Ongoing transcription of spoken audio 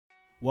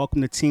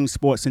Welcome to Team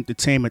Sports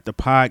Entertainment, the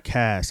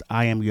podcast.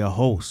 I am your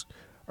host,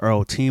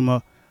 Earl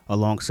Tima,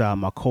 alongside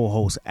my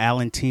co-host,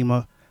 Alan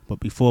Tima. But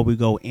before we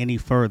go any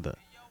further,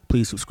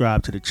 please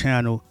subscribe to the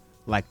channel,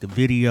 like the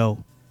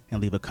video,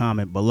 and leave a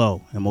comment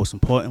below. And most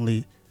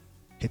importantly,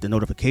 hit the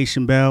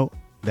notification bell.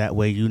 That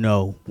way you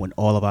know when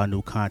all of our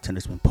new content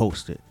has been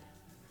posted.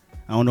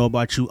 I don't know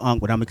about you, Unc,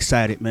 but I'm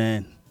excited,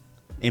 man.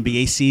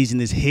 NBA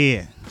season is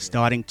here,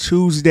 starting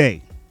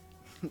Tuesday.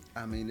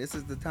 I mean, this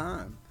is the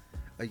time,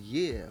 a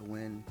year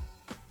when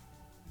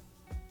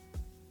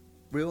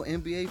real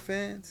NBA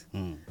fans,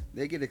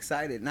 they get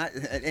excited.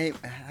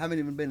 Haven't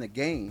even been a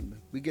game.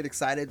 We get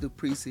excited through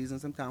preseason.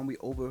 Sometimes we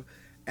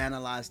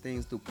overanalyze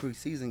things through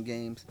preseason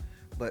games,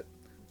 but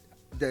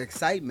the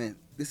excitement.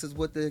 This is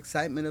what the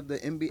excitement of the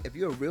NBA. If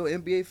you're a real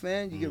NBA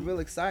fan, you get real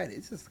excited.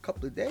 It's just a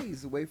couple of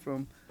days away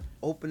from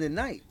opening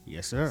night.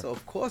 Yes, sir. So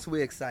of course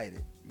we're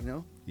excited. You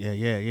know.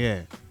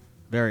 Yeah.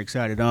 Very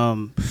excited.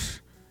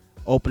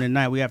 Opening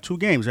night, we have two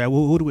games, right?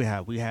 Who do we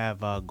have? We have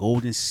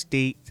Golden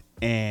State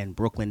and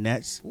Brooklyn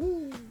Nets.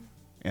 Ooh.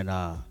 And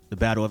the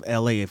Battle of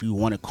LA, if you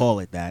want to call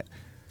it that.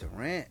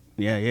 Durant.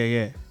 Yeah.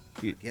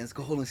 Against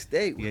Golden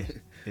State. Yeah.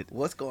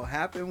 What's going to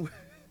happen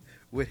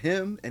with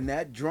him and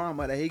that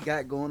drama that he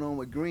got going on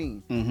with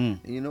Green? And,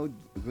 you know,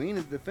 Green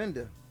is a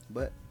defender,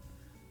 but,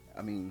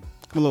 I mean.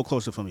 Come a little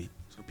closer for me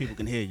so people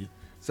can hear you.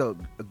 So,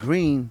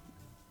 Green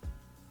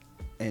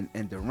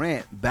and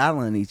Durant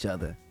battling each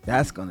other,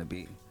 that's going to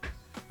be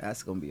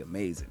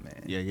amazing,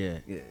 man.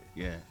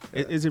 Yeah.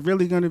 Is it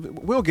really going to be?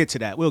 We'll get to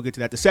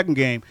that. The second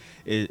game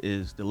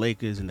is the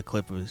Lakers and the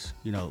Clippers.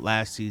 You know,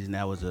 last season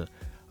that was a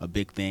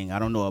big thing. I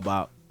don't know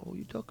about. Oh,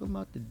 you talking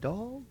about the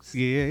Dogs?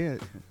 Yeah.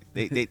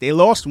 They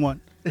lost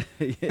one.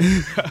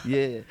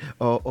 Yeah.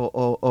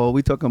 Or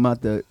we talking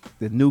about the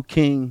new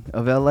king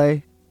of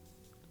LA?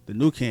 The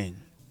new king.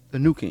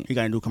 He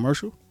got a new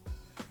commercial?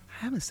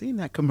 I haven't seen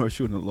that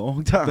commercial in a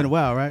long time. Been a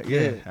while, right?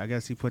 Yeah. I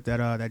guess he put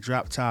that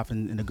drop top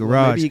in the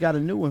garage. Maybe he got a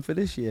new one for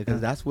this year because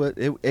that's what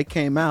it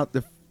came out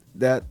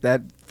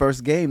that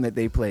first game that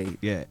they played.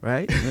 Yeah.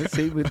 Right. Let's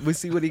see. We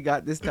see what he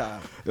got this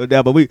time. No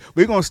doubt, but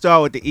we're gonna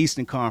start with the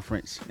Eastern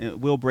Conference,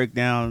 and we'll break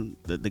down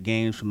the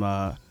games from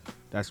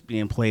that's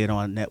being played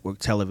on network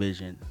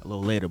television a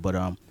little later. But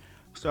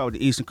start with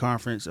the Eastern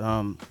Conference.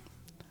 A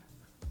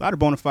lot of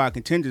bona fide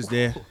contenders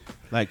there.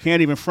 Like,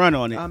 can't even front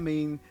on it. I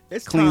mean,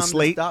 it's clean time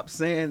slate. to stop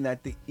saying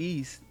that the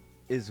East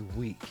is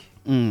weak.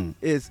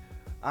 It's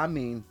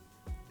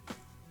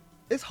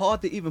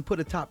hard to even put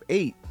a top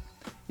 8,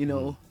 you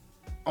know,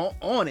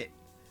 on it.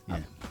 Yeah.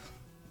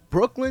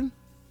 Brooklyn,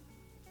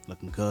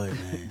 Looking good,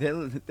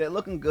 man. they're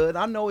looking good.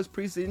 I know it's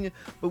preseason,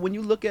 but when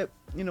you look at,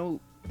 you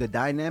know, the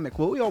dynamic,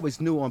 well, we always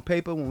knew on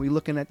paper when we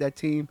looking at that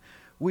team,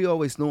 we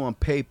always knew on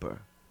paper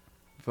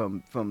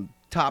from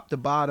top to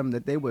bottom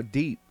that they were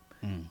deep.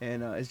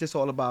 And it's just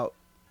all about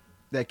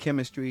that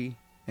chemistry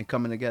and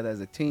coming together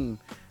as a team.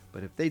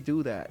 But if they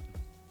do that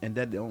and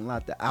then they don't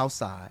let the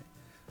outside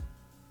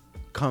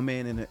come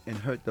in and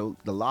hurt the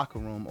locker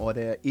room or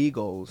their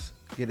egos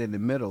get in the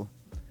middle,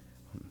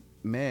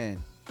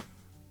 man,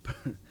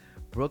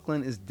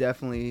 Brooklyn is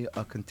definitely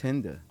a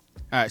contender.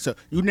 All right, so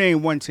you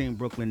name one team,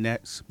 Brooklyn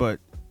Nets, but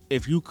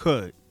if you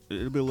could,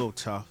 it'll be a little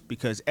tough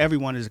because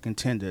everyone is a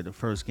contender the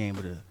first game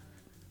of the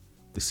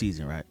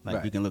season, right? Like,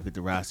 right. You can look at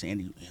the roster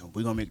and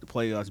we're going to make the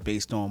playoffs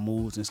based on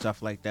moves and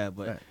stuff like that,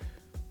 but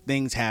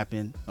things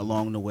happen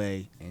along the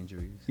way.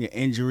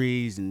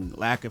 Injuries and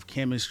lack of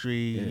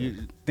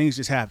chemistry. Things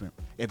just happen.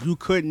 If you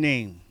could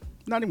name,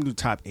 not even the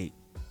top 8,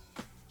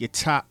 your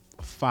top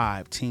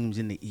 5 teams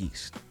in the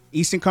East,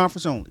 Eastern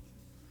Conference only,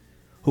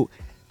 who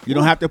you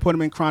don't have to put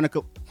them in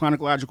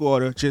chronological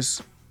order,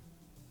 just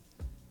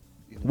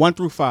 1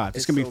 through 5.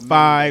 It's going to be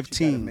 5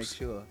 teams. Make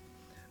sure.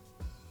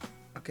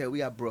 Okay, we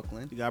got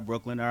Brooklyn. You got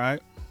Brooklyn, all right.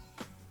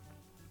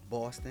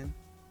 Boston.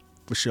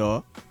 For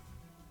sure.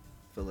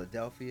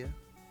 Philadelphia.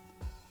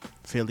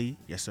 Philly,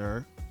 yes,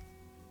 sir.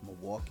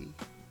 Milwaukee.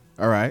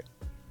 All right.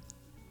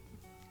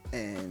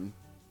 And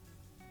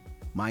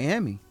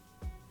Miami.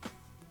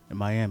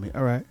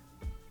 All right.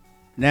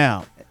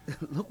 Now.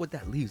 Look what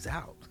that leaves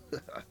out.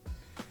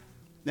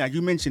 Now,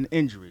 you mentioned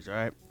injuries, all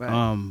right?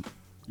 Right.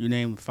 You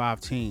named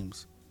 5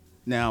 teams.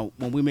 Now,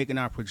 when we're making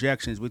our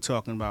projections, we're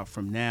talking about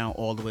from now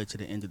all the way to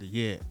the end of the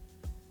year.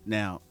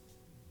 Now,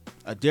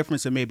 a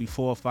difference of maybe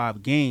 4 or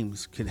 5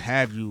 games could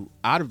have you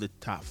out of the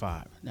top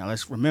 5. Now,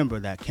 let's remember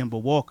that Kemba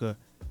Walker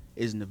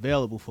isn't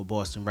available for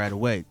Boston right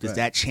away. Does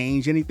that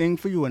change anything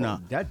for you or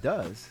not? That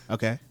does.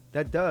 Okay.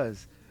 That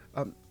does.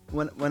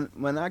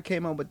 When I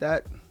came up with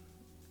that,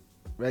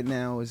 right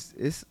now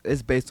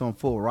it's based on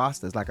full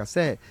rosters. Like I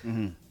said,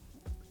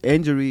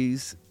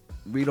 injuries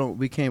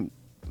we can't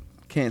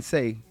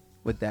say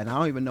with that. And I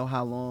don't even know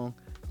how long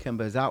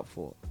Kemba is out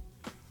for,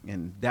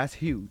 and that's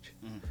huge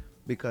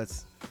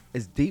because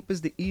as deep as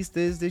the East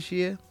is this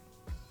year,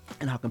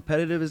 and how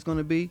competitive it's going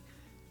to be,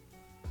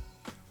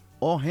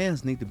 all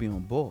hands need to be on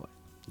board.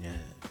 Yeah.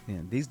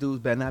 And these dudes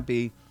better not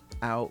be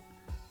out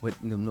with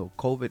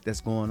COVID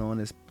that's going on,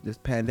 this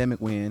pandemic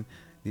we're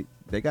in.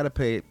 They got to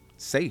play it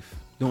safe.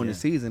 during Yeah. the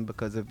season,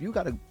 because if you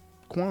got to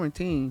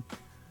quarantine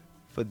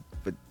for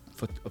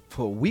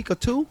a week or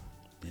two,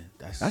 Yeah,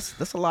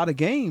 that's a lot of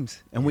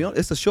games, and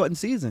it's a shortened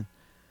season,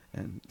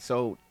 and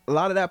so a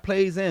lot of that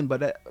plays in.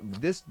 But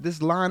this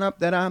lineup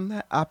that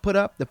I put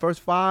up, the first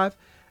 5,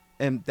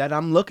 and that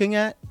I'm looking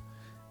at,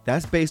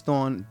 that's based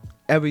on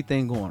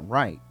everything going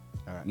right.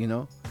 All right. You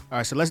know. All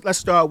right, so let's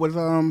start with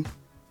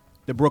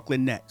the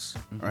Brooklyn Nets.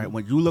 All right,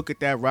 when you look at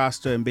that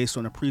roster and based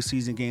on the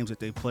preseason games that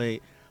they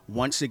played,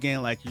 once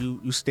again, like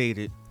you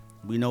stated,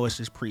 we know it's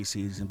just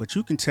preseason, but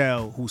you can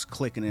tell who's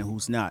clicking and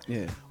who's not.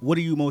 Yeah. What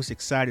are you most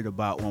excited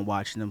about when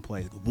watching them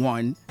play?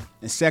 One,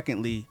 and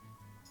secondly,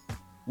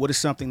 what is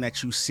something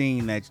that you've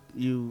seen that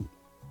you're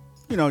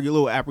a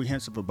little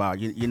apprehensive about,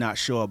 you're not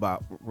sure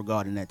about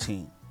regarding that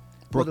team?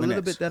 Brooklyn Well, the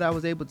little Nets. bit that I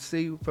was able to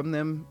see from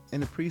them in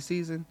the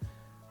preseason,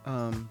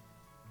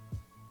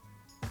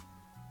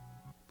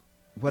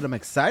 what I'm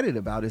excited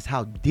about is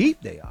how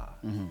deep they are.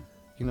 Mm-hmm.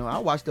 You know, I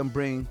watched them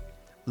bring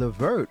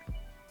LeVert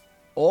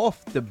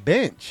off the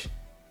bench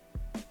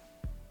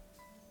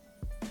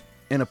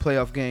in a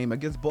playoff game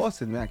against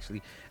Boston,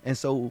 actually. And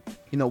so,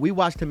 we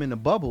watched him in the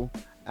bubble,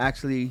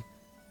 actually,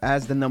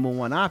 as the number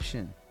 1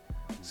 option.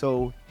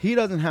 So he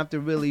doesn't have to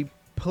really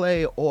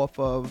play off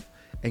of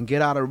and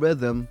get out of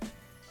rhythm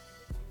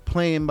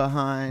playing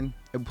behind,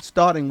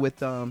 starting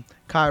with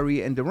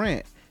Kyrie and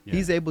Durant. Yeah.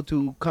 He's able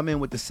to come in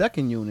with the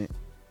second unit,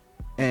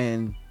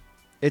 and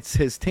it's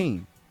his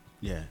team.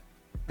 Yeah.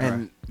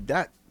 And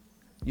that,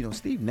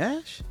 Steve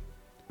Nash,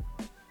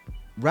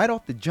 right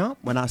off the jump,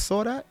 when I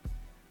saw that,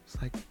 it's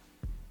like,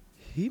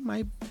 he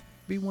might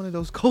be one of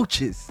those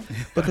coaches.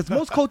 Because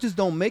most coaches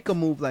don't make a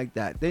move like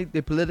that. They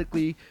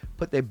politically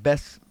put their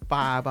best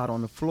 5 out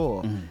on the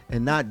floor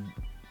and not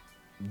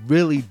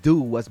really do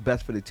what's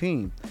best for the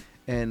team.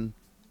 And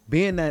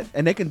being that,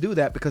 and they can do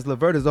that because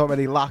LeVert is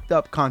already locked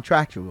up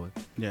contractually.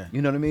 Yeah.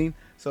 You know what I mean?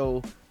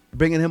 So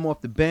bringing him off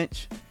the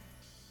bench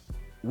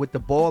with the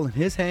ball in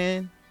his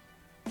hand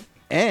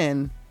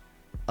and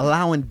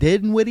allowing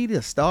Dinwiddie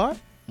to start,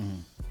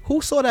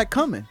 who saw that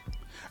coming?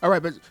 All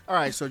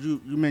right. So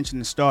you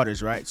mentioned the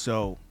starters, right?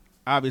 So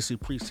obviously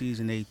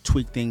preseason they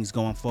tweak things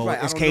going forward.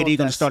 Right, I Is don't know if KD going to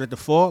that's- start at the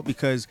 4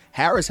 because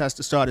Harris has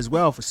to start as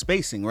well for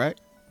spacing, right?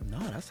 No,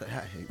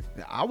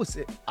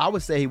 I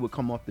would say he would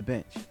come off the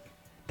bench.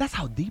 That's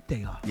how deep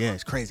they are. Yeah,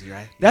 it's crazy,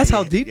 right? That's Yeah,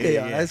 how deep yeah, they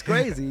yeah, are. yeah. That's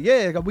crazy.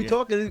 Yeah, we Yeah.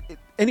 talking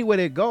anywhere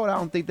they go. I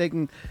don't think they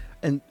can,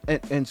 and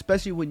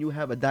especially when you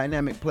have a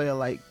dynamic player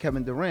like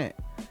Kevin Durant,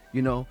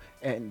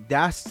 and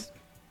that's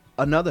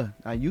another.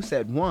 Now you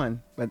said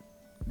 1, but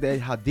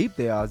how deep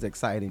they are is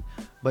exciting.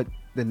 But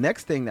the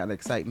next thing that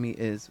excites me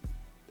is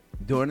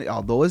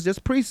although it's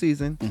just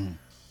preseason,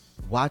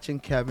 watching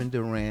Kevin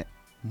Durant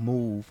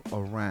move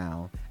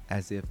around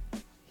as if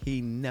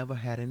he never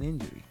had an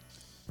injury.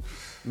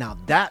 Now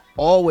that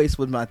always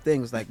was my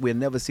thing. It's like we'll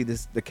never see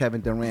the Kevin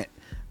Durant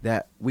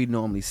that we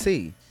normally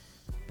see,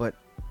 but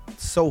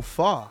so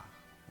far,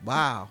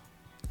 wow.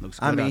 Looks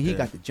good I mean, out he there.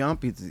 got the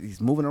jump.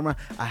 He's moving around.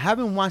 I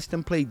haven't watched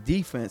him play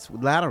defense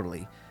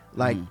laterally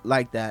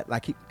like that.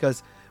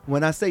 Because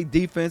when I say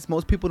defense,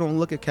 most people don't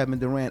look at Kevin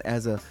Durant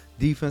as a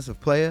defensive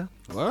player.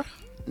 What?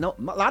 No,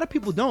 a lot of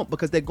people don't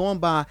because they're going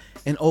by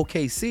an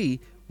OKC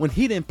when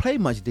he didn't play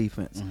much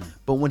defense.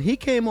 But when he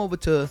came over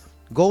to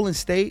Golden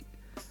State,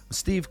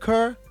 Steve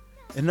Kerr,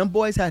 and them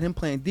boys had him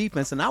playing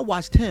defense, and I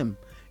watched him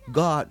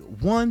guard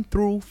 1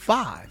 through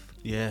 5.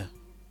 Yeah.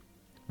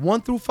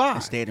 1 through 5.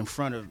 And stayed in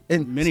front of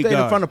And many stayed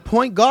guards. in front of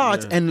point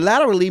guards Yeah. and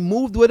laterally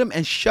moved with him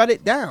and shut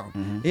it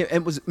down.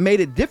 It made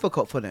it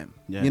difficult for them.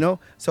 Yeah.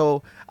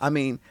 So I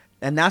mean,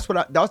 and that's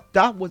what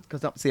that was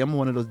because I'm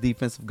one of those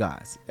defensive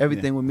guys.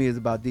 Everything with me is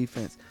about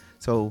defense.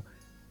 So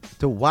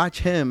to watch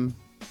him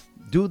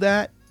do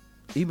that,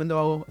 even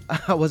though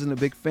I wasn't a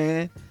big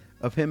fan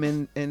of him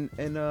in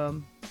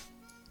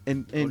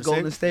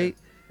Golden State.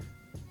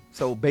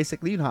 So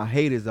basically, you know how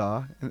haters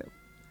are. And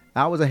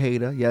I was a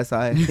hater. Yes,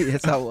 I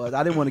was.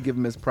 I didn't want to give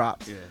him his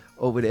props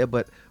over there.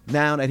 But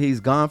now that he's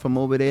gone from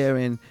over there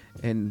and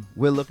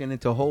we're looking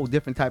into a whole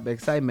different type of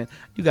excitement,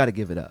 you got to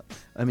give it up.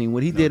 I mean,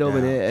 what he did over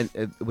doubt. there, and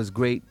it was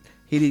great.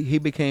 He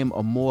became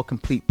a more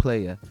complete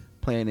player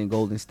playing in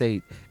Golden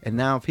State. And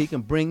now if he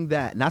can bring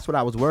that, and that's what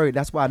I was worried.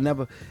 That's why I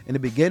never, in the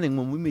beginning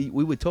when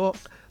we would talk,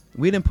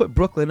 we didn't put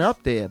Brooklyn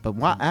up there. But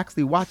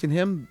actually watching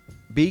him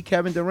be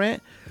Kevin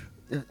Durant,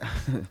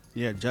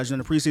 Yeah, judging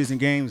the preseason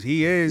games,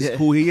 he is Yeah.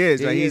 who he is.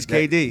 He Right? is He's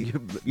that-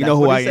 KD. You know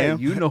who I am.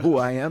 You know who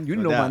I am. You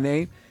No know my doubt.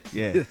 name.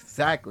 Yeah.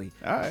 Exactly.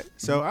 All right.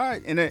 So, all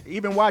right. And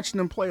even watching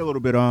them play a little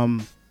bit,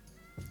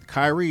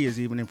 Kyrie has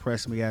even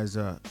impressed me as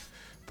a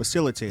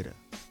facilitator.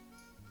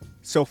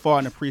 So far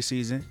in the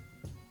preseason,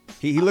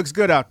 he looks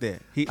good out there.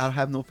 I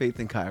have no faith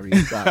in Kyrie.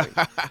 I'm sorry.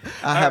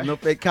 I have no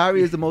faith.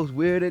 Kyrie is the most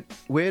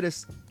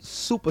weirdest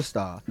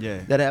superstar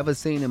that I ever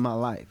seen in my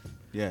life.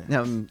 Yeah.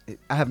 Now,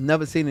 I have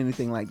never seen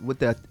anything like with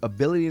the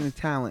ability and the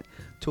talent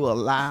to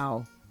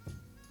allow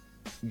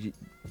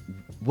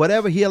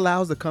whatever he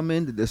allows to come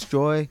in to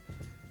destroy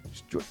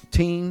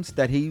teams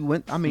that he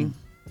went. I mean,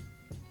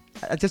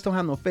 I just don't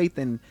have no faith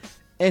in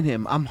in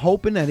him. I'm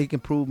hoping that he can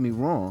prove me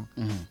wrong.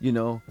 Mhm. You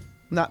know,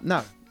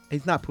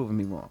 he's not proving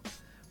me wrong,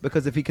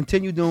 because if he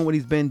continue doing what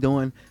he's been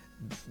doing,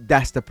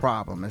 that's the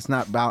problem. It's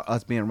not about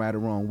us being right or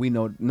wrong. We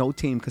know no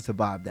team can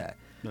survive that.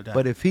 No doubt.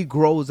 But if he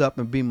grows up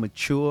and be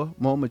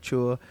more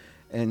mature,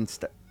 and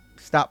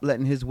stop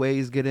letting his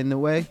ways get in the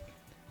way,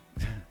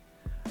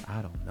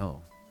 I don't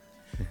know.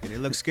 It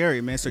looks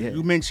scary, man. So Yeah.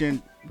 you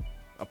mentioned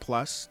a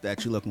plus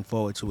that you're looking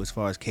forward to as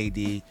far as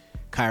KD.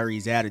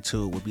 Kyrie's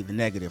attitude would be the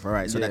negative, all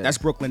right? So Yeah. that's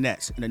Brooklyn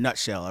Nets in a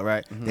nutshell, all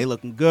right? They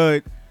looking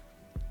good.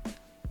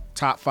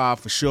 Top 5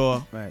 for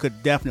sure. Right.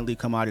 Could definitely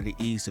come out of the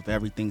East if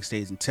everything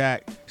stays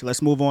intact. So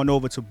let's move on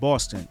over to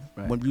Boston.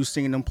 Right. When you've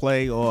seen them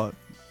play, or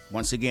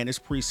once again, it's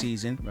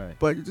preseason. Right.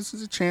 But this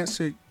is a chance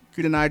to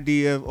get an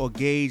idea or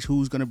gauge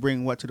who's going to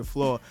bring what to the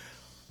floor.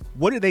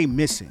 What are they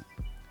missing?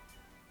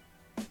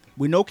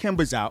 We know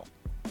Kemba's out,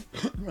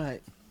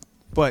 Right.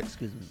 but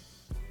Excuse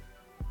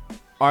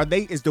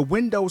me. is the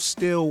window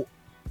still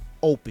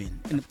open?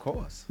 And Of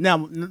course. now,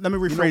 let me You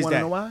rephrase wanna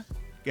that. know why?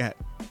 Go ahead.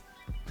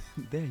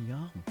 They're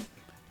young.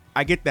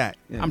 I get that.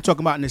 Yeah. I'm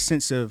talking about in the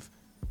sense of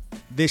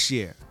this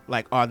year.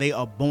 Like, are they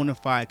a bona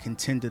fide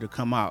contender to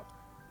come out?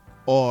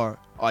 Or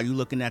are you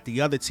looking at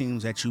the other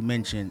teams that you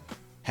mentioned?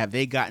 Have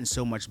they gotten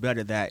so much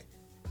better that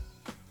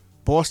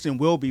Boston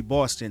will be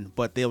Boston,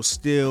 but they'll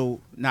still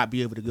not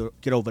be able to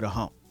get over the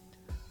hump?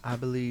 I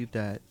believe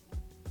that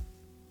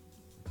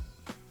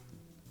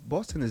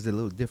Boston is a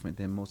little different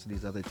than most of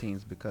these other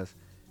teams because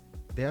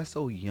they're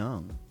so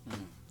young,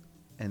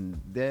 and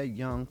their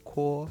young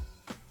core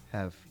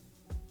have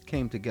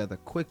came together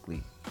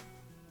quickly,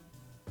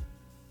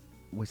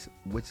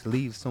 which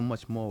leaves so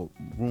much more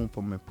room for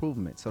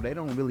improvement. So they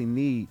don't really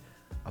need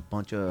a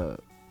bunch of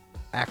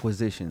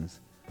acquisitions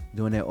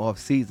during their off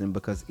season,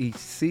 because each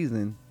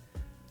season,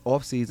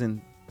 off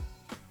season,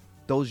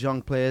 those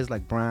young players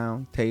like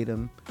Brown,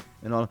 Tatum,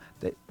 and all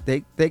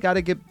they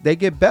gotta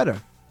get better,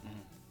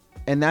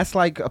 and that's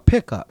like a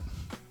pickup,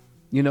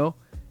 you know.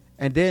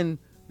 And then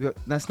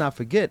let's not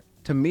forget,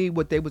 to me,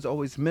 what they was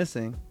always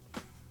missing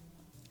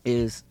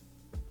is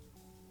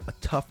a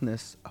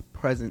toughness, a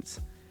presence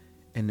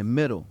in the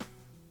middle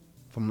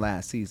from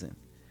last season.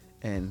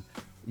 And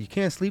you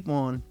can't sleep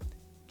on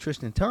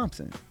Tristan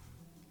Thompson.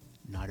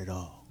 Not at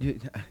all. You,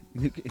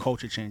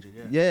 Culture changer,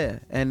 yeah.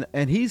 yeah,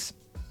 and he's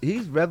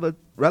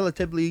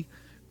relatively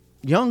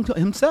young to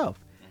himself,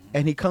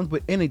 and he comes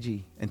with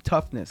energy and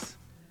toughness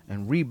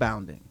and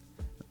rebounding.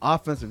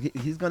 Offensive,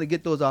 he's going to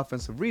get those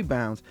offensive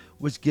rebounds,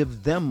 which gives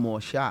them more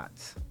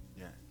shots.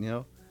 Yeah. You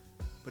know,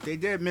 But they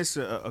did miss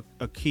a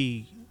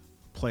key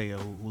player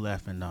who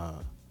left in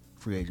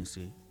free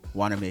agency.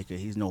 Wanamaker,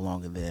 he's no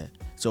longer there.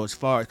 So as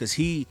far as,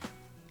 because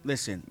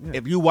listen, Yeah.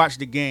 if you watch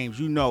the games,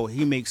 you know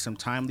he makes some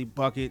timely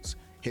buckets,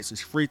 hits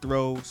his free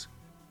throws.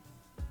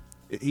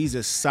 He's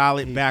a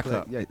solid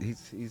backup. Yeah,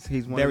 he's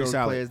one Very of those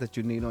solid. players that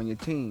you need on your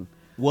team.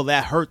 Will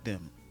that hurt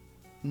them?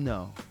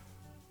 No,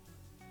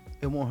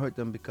 it won't hurt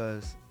them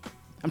because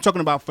I'm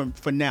talking about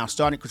for now,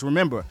 starting, because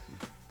remember,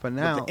 for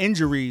now, with the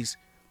injuries,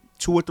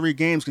 2 or 3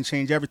 games can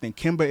change everything.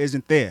 Kemba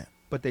isn't there.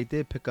 but they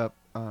did pick up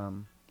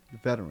the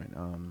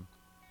veteran.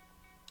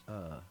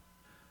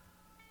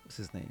 What's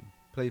his name?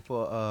 Played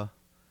for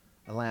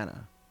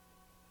Atlanta.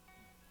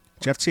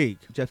 Jeff Teague.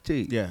 Jeff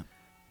Teague. Yeah.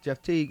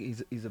 Jeff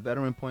Teague. He's a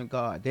veteran point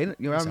guard. I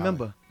Solid.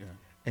 remember. Yeah.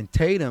 And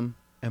Tatum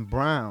and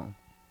Brown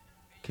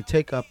can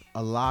take up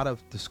a lot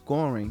of the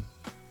scoring.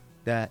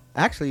 That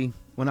actually,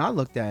 when I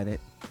looked at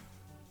it,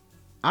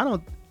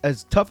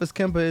 as tough as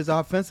Kemba is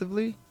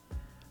offensively,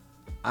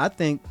 I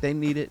think they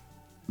needed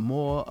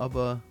more of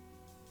a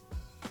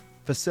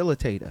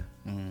facilitator.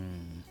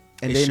 And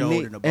It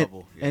showed in the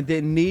bubble. Yeah. And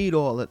they need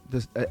all of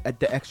this,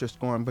 the extra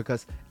scoring,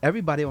 because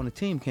everybody on the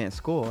team can't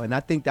score. And I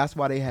think that's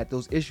why they had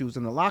those issues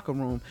in the locker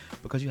room,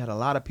 because you had a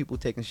lot of people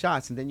taking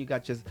shots, and then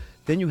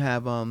you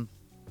have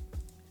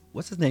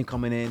what's his name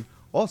coming in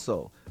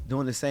also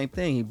doing the same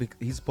thing.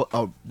 He's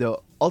the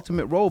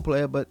ultimate role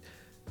player, but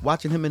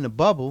watching him in the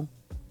bubble,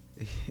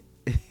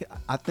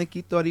 I think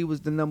he thought he was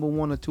the number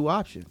 1 or 2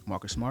 option.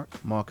 Marcus Smart.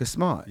 Marcus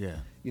Smart. Yeah.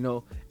 You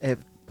know, if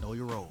Know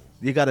your role.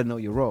 you got to know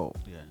your role.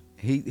 Yeah.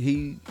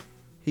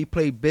 He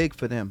played big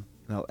for them,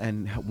 you know,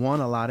 and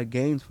won a lot of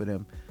games for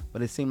them.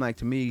 But it seemed like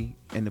to me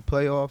in the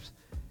playoffs,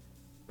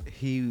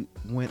 he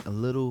went a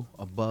little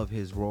above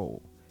his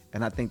role.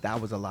 And I think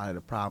that was a lot of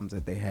the problems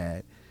that they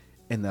had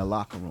in their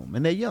locker room.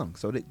 And they're young,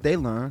 so they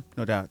learn.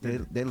 No doubt.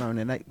 They learn,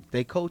 and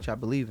they coach, I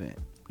believe in.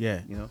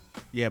 Yeah. You know?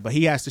 Yeah, but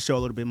he has to show a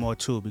little bit more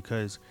too,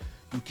 because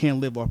you can't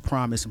live on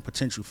promise and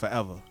potential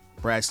forever.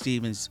 Brad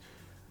Stevens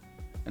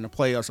in the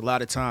playoffs a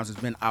lot of times has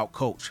been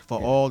out-coached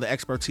for all the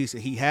expertise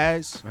that he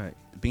has, Right.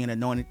 being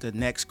anointed the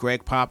next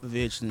Greg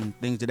Popovich and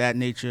things of that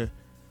nature.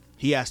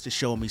 He has to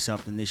show me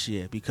something this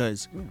year,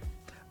 because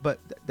But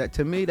that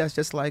to me, that's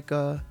just like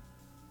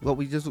what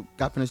we just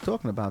got finished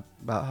talking about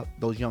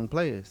those young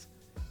players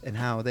and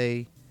how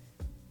they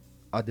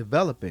are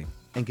developing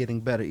and getting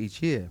better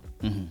each year.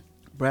 Mhm.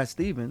 Brad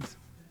Stevens,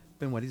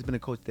 he's been a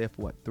coach there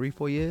for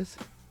 3-4 years?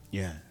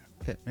 yeah,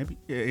 Yeah. maybe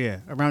yeah,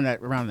 around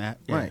that.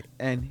 Yeah. Right.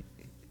 And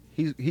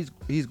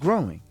he's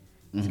growing.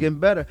 He's Mhm. getting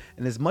better.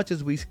 And as much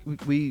as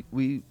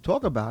we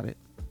talk about it,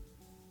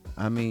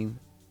 I mean,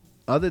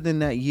 other than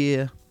that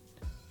year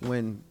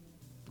when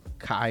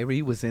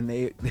Kyrie was in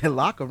their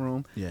locker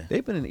room, Yeah.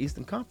 they've been in the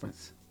Eastern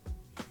Conference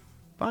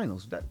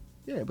Finals.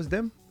 It was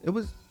them.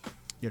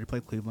 Yeah, they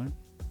played Cleveland.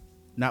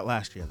 Not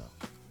last year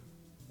though.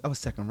 That was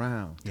second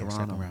round. Yeah, Toronto.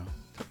 second round.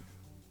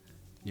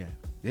 Yeah.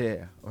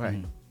 Yeah,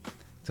 right. Mhm.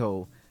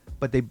 So,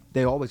 but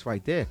they always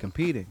right there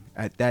competing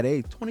at that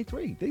age.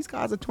 23. These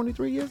guys are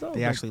 23 years old.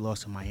 They actually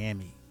lost to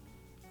Miami.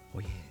 Oh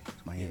yeah,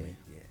 Miami.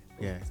 Yeah.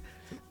 Yeah.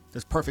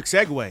 That's perfect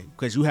segue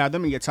because you have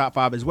them in your top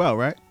 5 as well,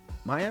 right?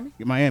 Miami.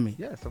 Miami.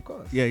 Yes, of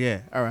course.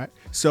 Yeah. All right.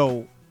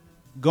 So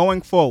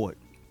going forward,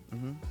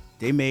 Mhm.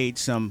 they made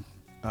some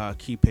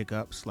key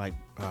pickups like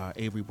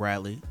Avery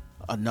Bradley,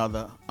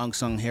 another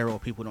unsung hero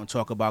people don't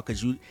talk about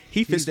because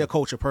he fits their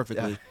culture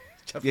perfectly.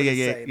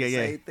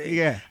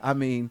 Yeah. I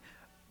mean,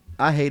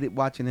 I hated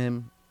watching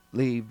him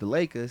leave the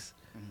Lakers,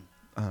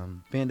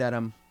 being that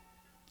I'm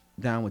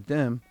down with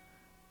them,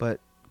 but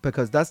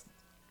because that's,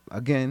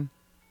 again,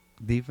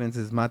 defense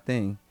is my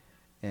thing,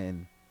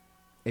 and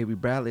Avery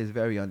Bradley is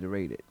very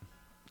underrated.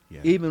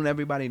 Yeah. Even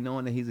everybody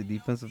knowing that he's a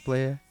defensive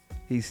player,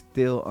 he's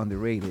still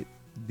underrated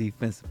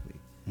defensively.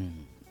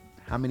 Mhm.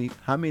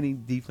 How many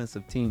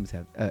defensive teams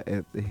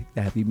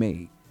have he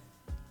made?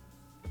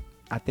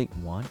 I think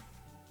one.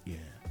 Yeah.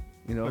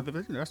 You know,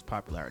 But that's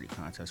popularity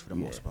contest for the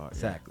most part.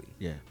 Exactly.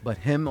 Yeah. But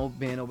him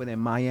being over there in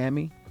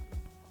Miami,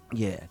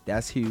 yeah,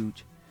 that's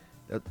huge.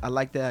 I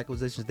like the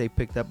acquisitions they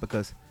picked up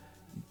because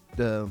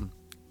the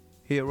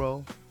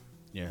Hero,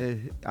 Yeah.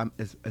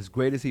 as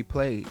great as he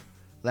played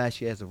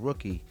last year as a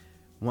rookie,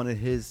 one of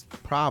his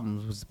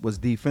problems was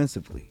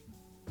defensively.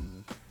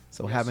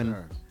 So Yes,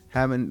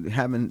 having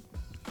sir.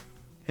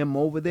 him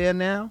over there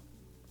now,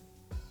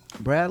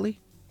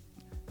 Bradley,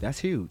 that's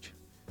huge.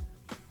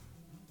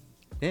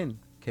 Then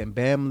can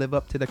Bam live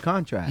up to the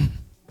contract?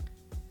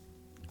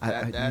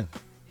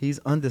 He's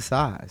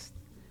undersized,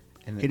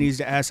 and He needs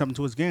to add something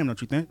to his game, don't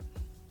you think?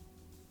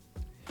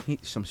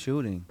 some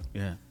shooting.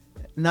 Yeah.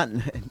 Not,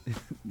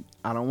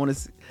 I don't want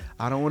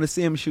to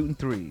see him shooting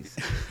threes.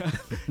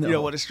 You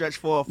don't want to stretch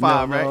 4 or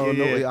 5, no, right?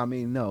 No, Yeah. I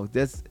mean, no.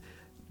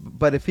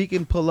 But if he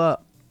can pull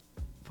up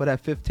for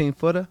that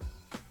 15-footer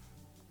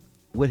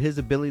with his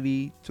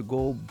ability to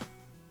go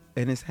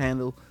and his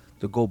handle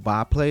to go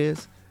by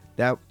players,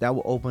 that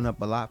will open up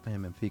a lot for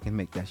him if he can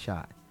make that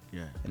shot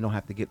Yeah. and don't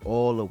have to get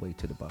all the way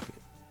to the bucket.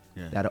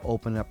 Yeah. That'll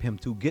open up him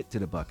to get to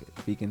the bucket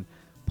if he can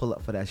pull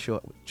up for that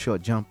short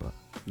jumper.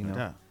 You No know.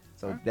 doubt.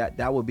 So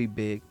that would be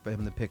big for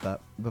him to pick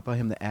up, but for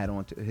him to add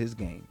on to his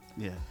game.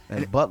 Yeah.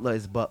 And Butler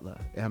is Butler.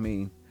 I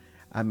mean,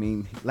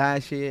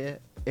 last year,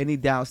 any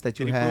doubts that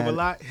you Did he had? prove a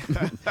lot?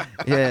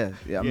 Yeah.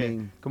 I Yeah.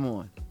 mean, come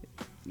on.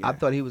 Yeah. I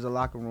thought he was a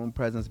locker room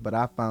presence, but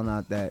I found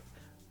out that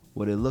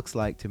what it looks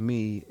like to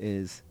me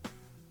is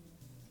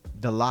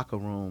the locker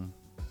room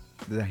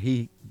that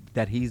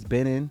he's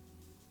been in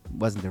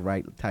wasn't the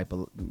right type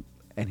of,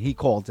 and he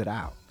calls it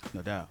out.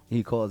 No doubt.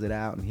 He calls it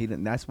out, and he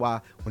didn't. That's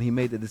why when he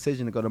made the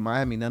decision to go to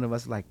Miami, none of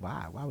us were like,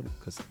 why would?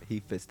 Because he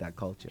fits that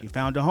culture. He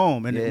found a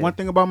home. And Yeah. one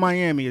thing about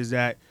Miami is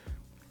that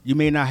you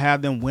may not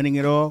have them winning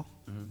it all,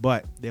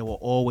 but there will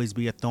always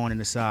be a thorn in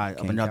the side of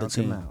Can't another count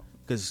them team. out.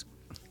 Because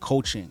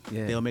coaching,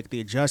 Yeah. they'll make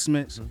the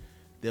adjustments.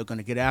 They're going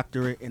to get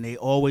after it. And they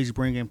always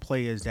bring in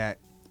players that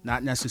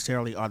not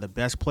necessarily are the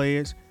best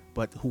players,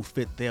 but who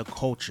fit their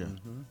culture.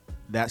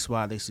 That's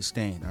why they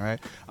sustain, all right?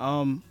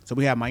 So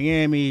we have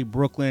Miami,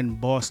 Brooklyn,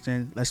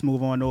 Boston. Let's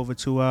move on over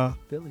to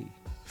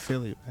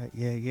Philly. right?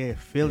 Yeah.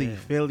 Philly,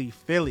 Yeah.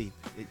 Philly.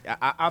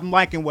 I'm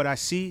liking what I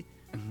see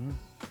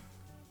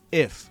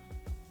if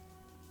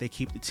they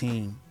keep the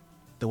team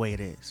the way it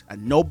is.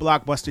 No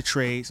blockbuster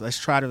trades. Let's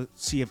try to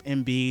see if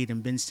Embiid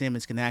and Ben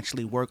Simmons can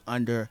actually work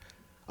under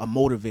a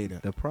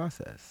motivator. The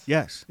process.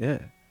 Yes. Yeah.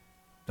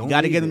 You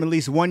got to give them at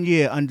least 1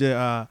 year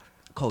under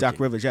Coaching. Doc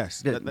Rivers.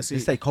 Yes. Let's see.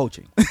 Just say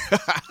coaching.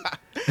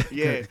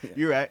 Yeah,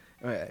 you're right.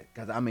 Right.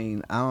 Because, I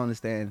mean, I don't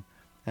understand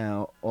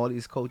how all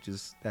these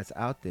coaches that's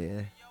out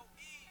there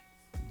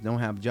don't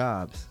have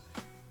jobs.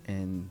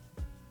 And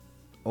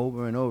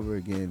over and over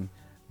again,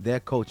 their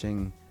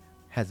coaching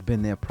has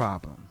been their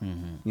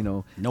problem. You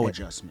know, No and,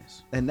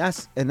 adjustments. and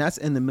that's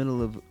in the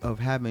middle of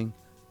having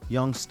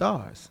young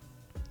stars.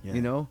 Yeah.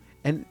 You know,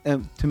 and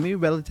to me,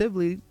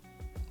 relatively,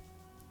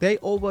 they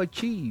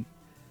overachieved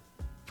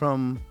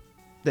from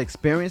the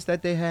experience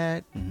that they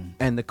had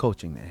and the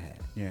coaching they had.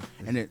 Yeah,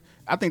 and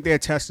I think they're a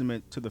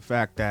testament to the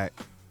fact that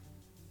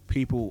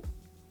people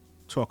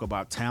talk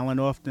about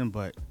talent often,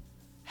 but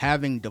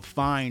having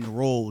defined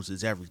roles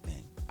is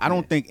everything. I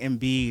don't think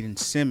Embiid and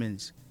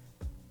Simmons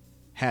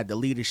had the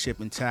leadership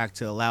intact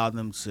to allow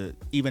them to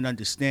even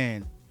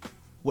understand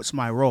what's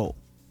my role.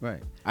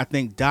 Right. I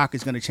think Doc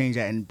is going to change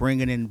that and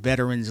bringing in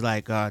veterans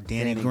like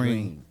Danny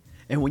Green.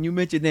 And when you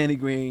mention Danny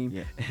Green,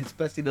 Yeah.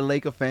 especially the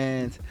Laker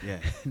fans, Yeah.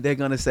 they're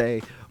gonna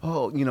say,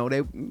 "Oh, you know,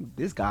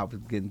 this guy was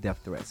getting death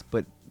threats."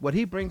 But what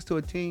he brings to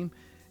a team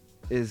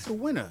is He's a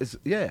winner.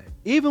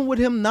 Even with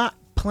him not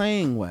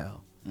playing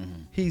well,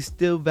 he's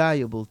still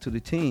valuable to the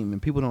team,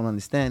 and people don't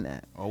understand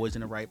that. Always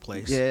in the right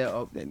place.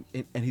 Yeah,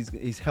 and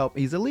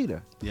he's a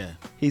leader. Yeah.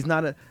 He's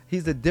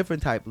a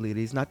different type of leader.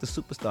 He's not the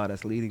superstar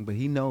that's leading, but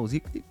he knows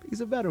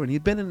he's a veteran. He's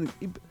been in.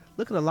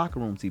 Look at the locker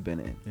rooms he's been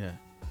in. Yeah.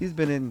 He's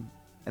been in,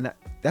 and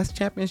that's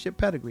championship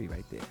pedigree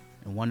right there.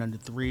 And 1 under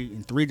 3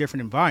 in 3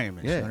 different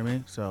environments. Yeah. You know what I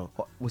mean? So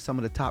with some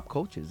of the top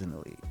coaches in the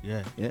league.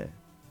 yeah. Yeah.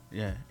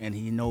 Yeah. And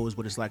he knows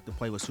what it's like to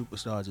play with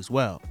superstars as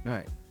well.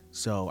 Right.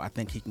 So I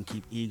think he can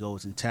keep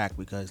egos intact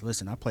because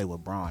listen, I played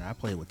with Bron, I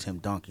played with Tim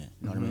Duncan.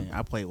 You know what I mean?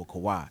 I played with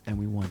Kawhi. And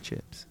we won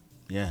chips.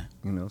 Yeah.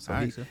 You know, so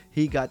Right,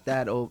 he got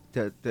that to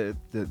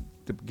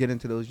get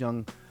into those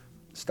young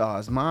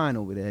stars' mind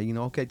over there. You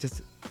know, okay,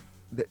 just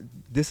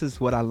this is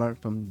what I learned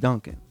from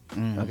Duncan.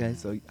 Okay,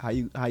 so how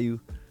you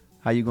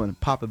going to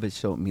Popovich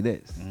showed me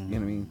this? You know what I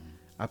mean?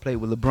 I played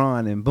with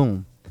LeBron and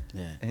boom,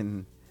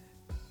 and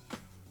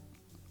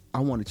I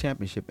won a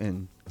championship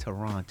in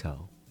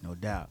Toronto. No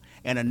doubt.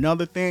 And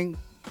another thing,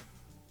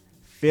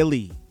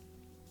 Philly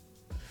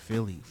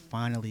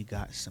finally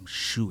got some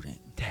shooting.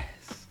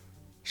 Yes.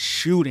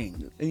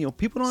 Shooting. And you know,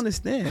 people don't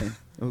understand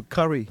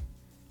Curry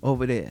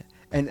over there.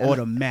 And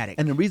automatic.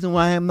 And the reason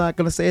why I'm not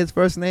going to say his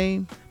first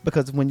name,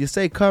 because when you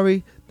say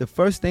Curry, the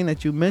first thing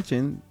that you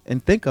mention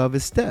and think of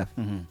is Steph.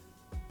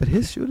 But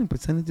his shooting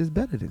percentage is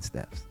better than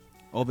Steph's.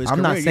 Over his I'm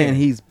career, not saying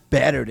he's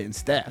better than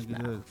Steph. He's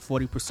a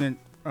 40%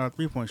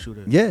 three-point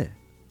shooter. Yeah.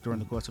 During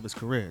the course of his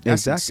career.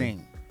 That's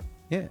insane.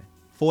 Yeah.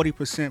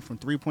 40% from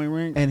three-point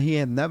range. And he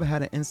had never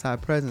had an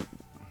inside presence.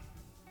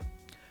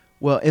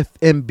 Well, if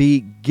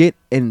Embiid get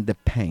in the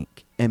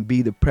paint and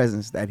be the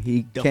presence that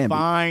he can be.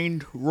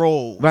 Defined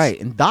roles. Right.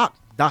 And Doc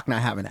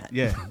not having that.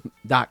 Yeah.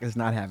 Doc is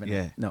not having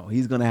it. No,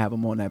 he's going to have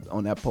him on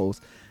that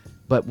post.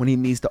 But when he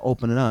needs to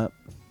open it up,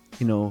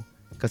 you know,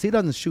 because he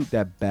doesn't shoot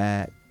that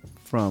bad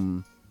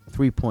from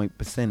three-point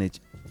percentage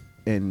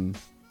in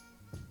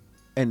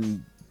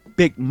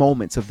big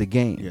moments of the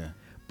game. Yeah.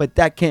 But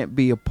that can't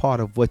be a part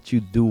of what you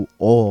do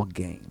all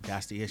game.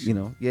 That's the issue. You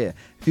know, yeah.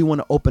 If you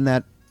want to open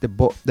the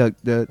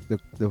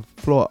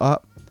floor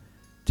up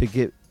to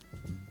get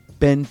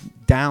Ben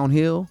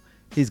downhill,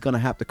 he's gonna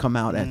have to come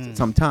out at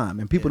some time,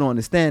 and people don't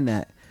understand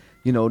that.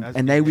 You know,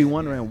 and they be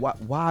wondering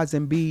why is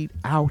Embiid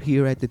out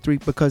here at the three?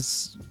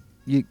 Because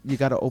you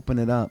got to open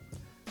it up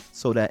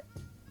so that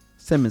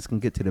Simmons can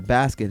get to the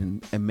basket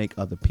and make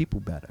other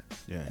people better.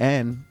 Yeah.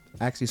 And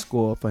actually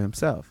score for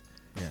himself.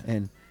 Yeah.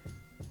 And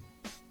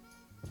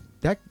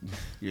that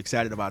you're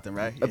excited about them,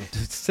 right? Yeah.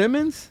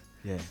 Simmons.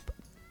 Yeah.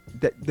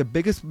 The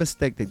biggest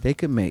mistake that they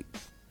could make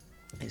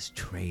is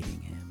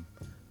trading him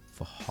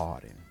for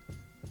Harden.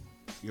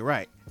 You're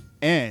right.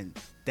 And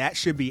that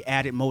should be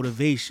added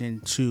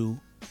motivation to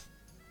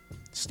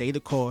stay the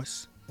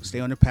course, stay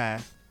on the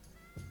path,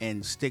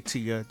 and stick to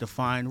your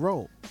defined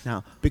role.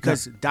 Now,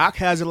 because Doc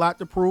has a lot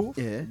to prove.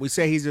 Yeah. We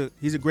say he's a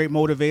great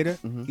motivator.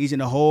 Mm-hmm. He's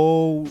in a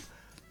whole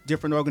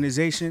different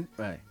organization.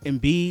 Right.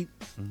 Embiid,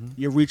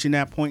 you're reaching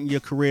that point in your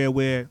career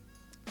where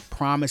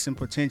promise and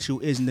potential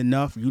isn't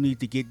enough. You need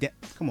to get that.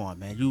 Come on,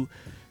 man. You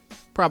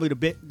probably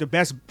the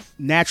best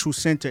natural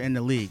center in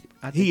the league.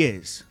 He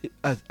is.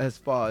 As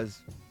far as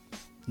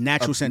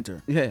natural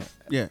center. Yeah.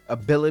 Yeah.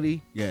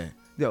 Ability. Yeah.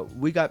 Yo,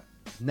 we got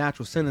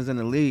natural centers in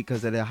the league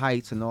because of their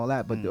heights and all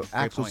that, but the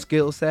actual point.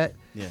 skill set,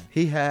 Yeah.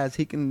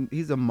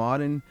 he's a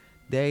modern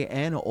day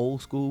and an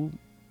old school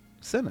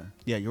center.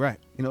 Yeah, you're right.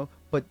 You know,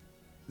 but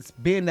it's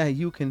being that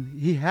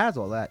he has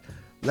all that.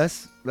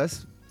 Let's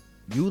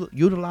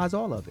utilize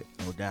all of it.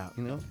 No doubt.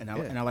 You know?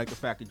 And I like the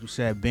fact that you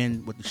said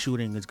Ben with the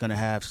shooting is gonna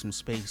have some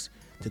space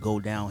to go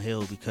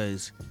downhill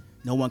because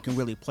no one can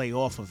really play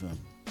off of him.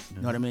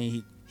 You know what I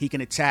mean? He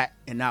can attack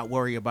and not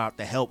worry about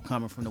the help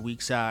coming from the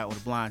weak side or the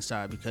blind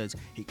side because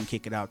he can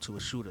kick it out to a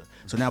shooter.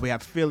 So now we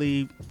have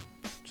Philly,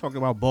 talking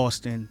about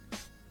Boston,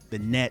 the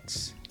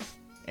Nets,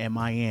 and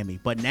Miami.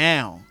 But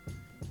now,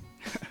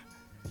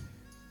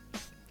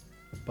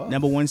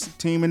 number one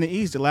team in the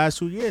East the last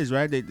 2 years,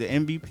 right? The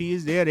MVP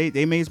is there.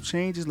 They made some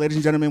changes. Ladies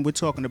and gentlemen, we're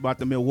talking about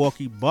the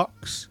Milwaukee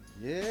Bucks.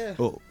 Yeah.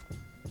 Oh,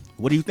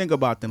 what do you think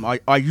about them?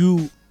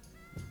 Do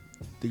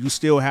you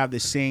still have the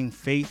same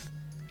faith?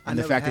 I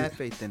never had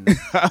faith in them.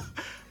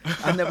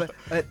 I never,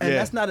 and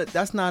that's not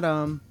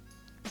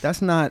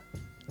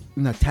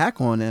an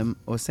attack on them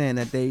or saying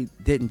that they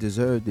didn't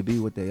deserve to be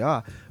what they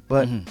are.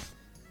 But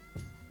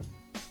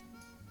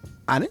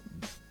I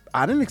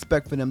didn't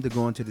expect for them to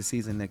go into the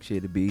season next year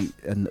to be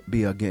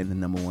again the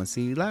number one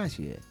seed last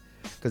year.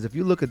 Because if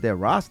you look at their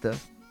roster,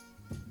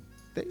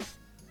 they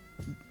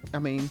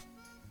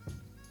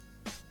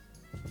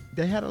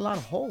had a lot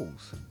of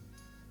holes.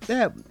 They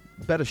had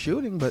better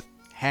shooting, but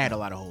had a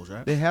lot of holes,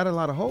 right? They had a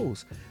lot of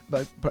holes,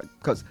 but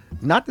because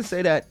not to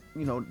say that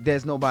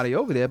there's nobody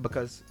over there,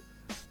 because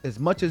as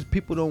much as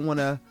people don't want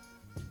to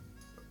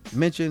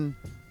mention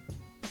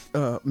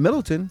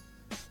Middleton,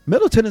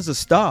 Middleton is a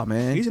star,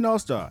 man. He's an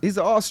all-star. He's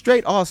an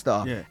straight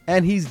all-star. Yeah.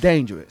 And he's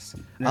dangerous.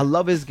 Yeah. I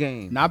love his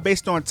game. Not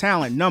based on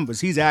talent,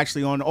 numbers. He's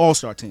actually on the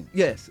all-star team.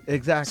 Yes,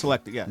 exactly.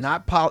 Selected, yes.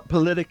 Not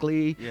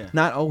politically. Yeah.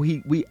 Not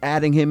we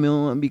adding him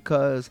on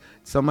because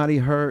somebody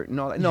hurt and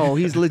all that. No,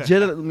 he's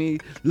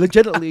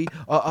legitimately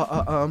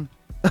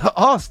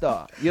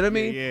all-star. You know what I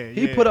mean?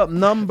 He put up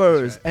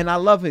numbers, right. and I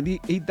love it.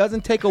 He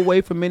doesn't take away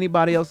from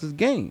anybody else's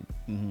game.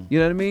 Mhm. You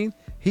know what I mean?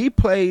 He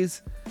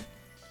plays.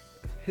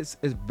 Is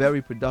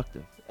very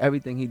productive.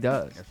 Everything he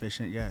does.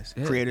 Efficient, yes.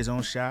 Yeah. Create his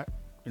own shot.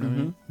 You know what I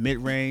mean?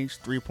 Mid-range,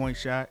 three-point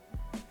shot.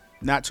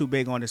 Not too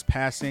big on his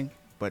passing,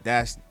 but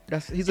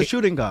He's a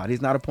shooting guard.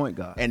 He's not a point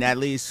guard. and that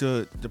leads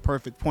to the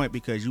perfect point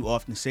because you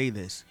often say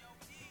this.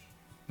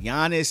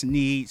 Giannis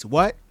needs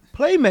what?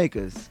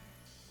 Playmakers.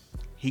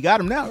 He got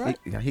him now, right?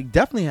 He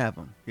definitely have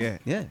them. Yeah.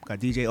 Yeah. Got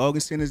DJ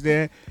Augustin is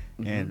there,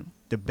 and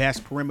the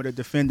best perimeter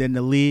defender in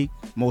the league.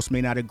 Most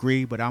may not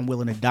agree, but I'm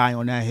willing to die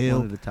on that One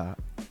hill. of the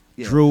top.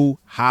 Yeah. Drew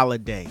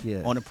Holiday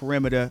Yes. on the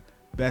perimeter,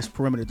 best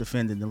perimeter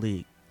defender in the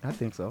league. I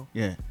think so.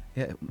 Yeah.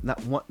 Yeah, not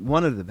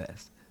one of the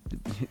best.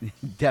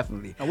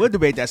 Definitely. And we'll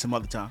debate that some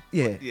other time.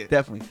 Yeah, Yeah.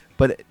 definitely.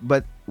 But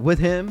with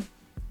him,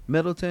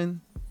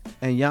 Middleton,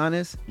 and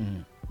Giannis,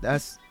 Mhm.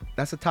 that's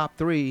a top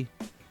three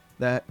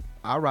that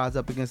I'll rise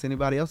up against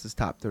anybody else's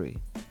top three.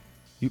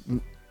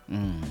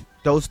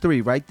 Those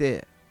three right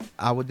there,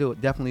 I would do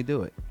it. Definitely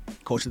do it.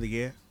 Coach of the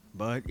year,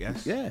 Bud,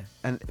 yes. Yeah,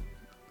 and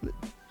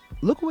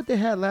look what they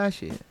had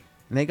last year.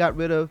 And they got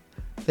rid of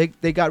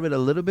a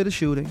little bit of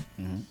shooting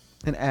Mhm.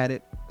 and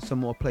added some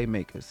more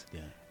playmakers.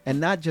 Yeah. And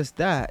not just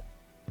that,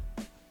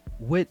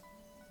 with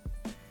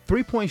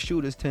 3-point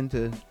shooters tend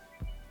to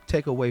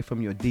take away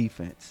from your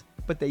defense.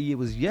 But they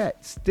was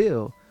yet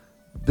still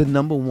the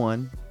number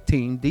one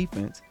team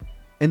defense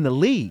in the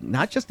league,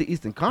 not just the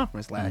Eastern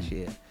Conference last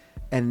year.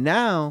 And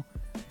now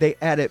they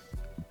added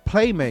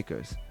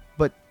playmakers.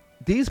 But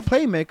these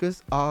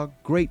playmakers are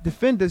great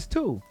defenders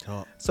too.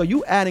 Talk. So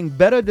you adding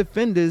better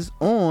defenders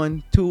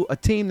on to a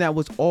team that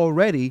was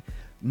already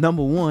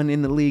number one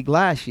in the league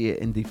last year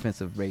in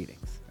defensive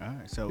ratings. All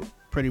right, so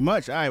pretty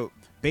much, all right,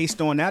 based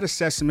on that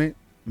assessment,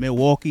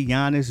 Milwaukee,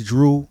 Giannis,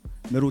 Drew,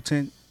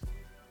 Middleton,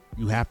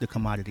 you have to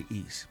come out of the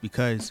East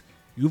because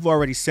you've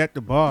already set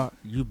the bar.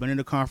 You've been in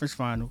the conference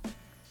final,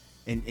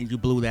 and you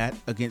blew that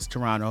against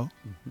Toronto.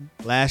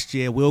 Last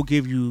year, we'll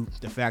give you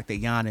the fact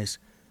that Giannis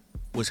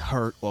was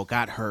hurt or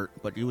got hurt,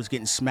 but he was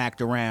getting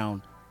smacked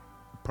around.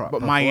 But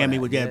Before Miami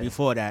that, was there yeah.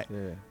 before that.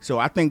 Yeah. So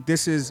I think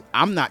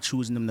I'm not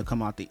choosing them to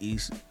come out the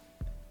East,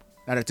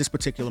 not at this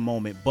particular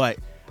moment, but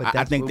I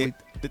that's think what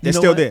they're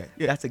still there.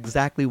 Yeah. That's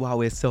exactly why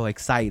we're so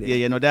excited.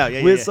 Yeah, no doubt.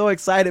 Yeah, We're yeah. so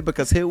excited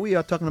because here we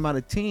are talking about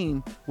a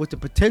team with the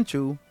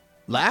potential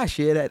last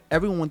year that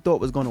everyone thought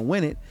was going to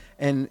win it.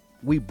 And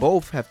we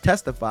both have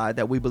testified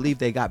that we believe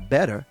they got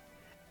better.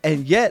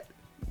 And yet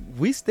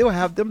we still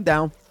have them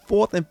down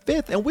 4th and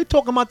 5th. And we're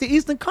talking about the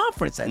Eastern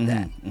Conference at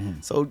that.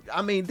 So,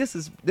 I mean, this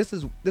is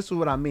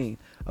what I mean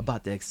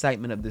about the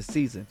excitement of this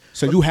season.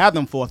 So you have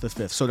them 4th or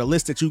 5th. So the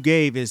list that you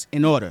gave is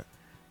in order.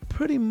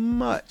 Pretty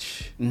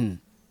much.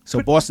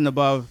 So Boston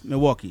above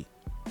Milwaukee.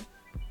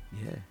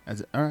 Yeah.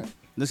 All right.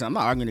 Listen, I'm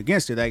not arguing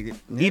against it. Like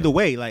either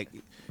way, like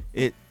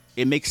it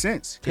makes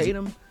sense. 'Cause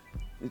Tatum,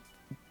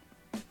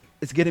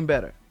 it's getting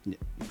better. Yeah.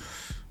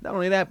 Not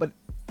only that, but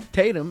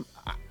Tatum,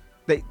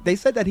 they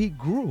said that he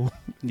grew.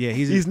 Yeah,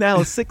 He's now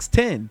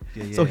 6'10".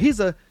 Yeah. So he's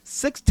a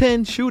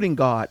 6'10" shooting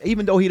guard,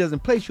 even though he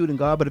doesn't play shooting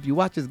guard. But if you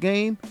watch his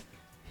game,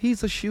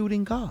 he's a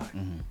shooting guard.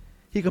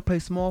 He could play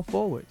small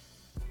forward.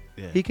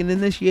 Yeah. He can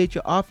initiate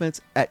your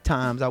offense at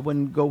times. I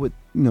wouldn't go with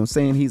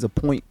saying he's a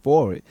point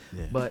forward,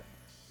 Yeah. but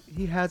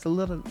he has a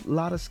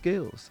lot of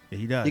skills. Yeah,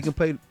 he does. He can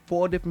play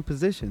 4 different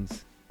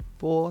positions,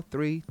 4,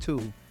 3,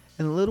 2,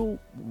 and a little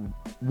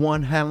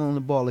one handle on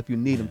the ball if you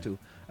need him to.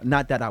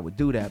 Not that I would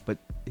do that, but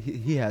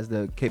he has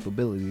the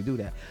capability to do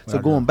that. So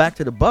Right, going right. back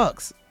to the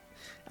Bucks,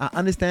 I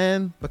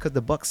understand because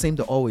the Bucks seem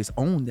to always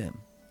own them.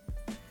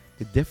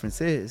 The difference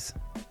is,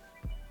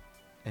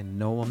 and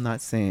no, I'm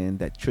not saying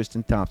that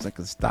Tristan Thompson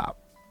can stop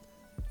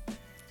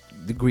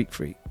the Greek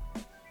Freak,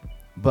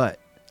 but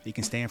He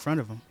can stay in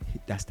front of him.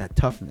 that's that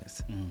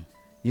toughness.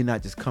 You're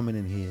not just coming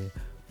in here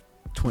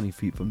 20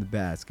 feet from the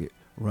basket,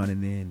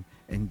 running in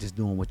and just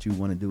doing what you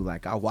want to do.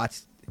 Like I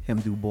watched him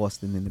do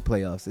Boston in the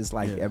playoffs. It's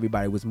like Yeah.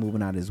 everybody was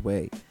moving out his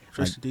way.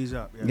 Tristan D's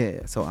up. Like,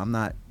 yeah, so I'm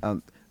not.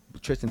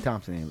 Tristan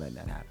Thompson ain't letting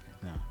that happen.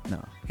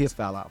 No, he'll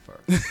foul out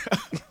first.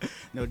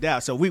 No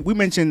doubt. So we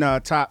mentioned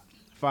top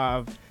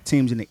 5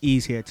 teams in the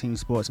East here at Team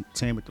Sports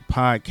Entertainment, the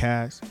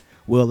podcast.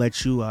 We'll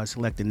let you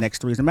select the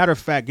next 3. As a matter of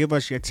fact, give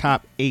us your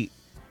top 8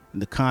 in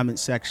the comment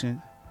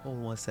section. Hold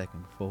on 1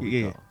 second before we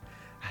Yeah. go.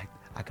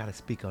 I gotta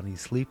speak on these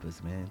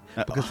sleepers, man.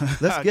 Uh-oh.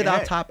 Because let's get Go our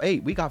ahead. top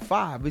 8. We got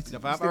 5.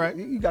 Got 5? All right.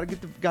 You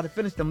gotta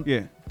finish them.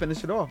 Yeah.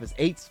 Finish it off. It's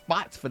 8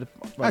 spots for the.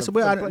 All right, so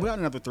we're for the on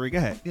another 3. Go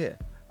ahead. Yeah,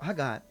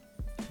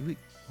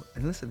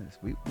 and listen to this.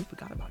 We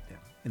forgot about them,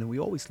 and then we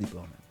always sleep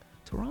on them.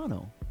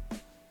 Toronto.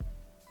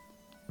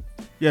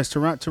 Yes,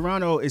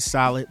 Toronto is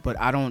solid, but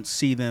I don't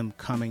see them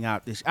coming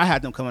out this. I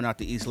had them coming out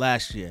the East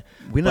last year.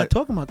 We're not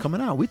talking about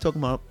coming out. We're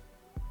talking about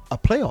a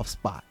playoff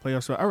spot.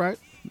 Playoffs. All right.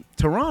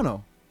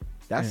 Toronto.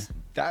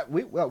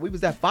 We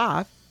was at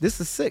 5. This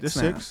is 6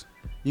 now. 6.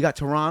 You got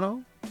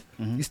Toronto.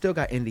 Mhm. You still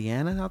got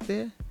Indiana out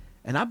there,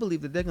 and I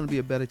believe that they're going to be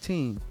a better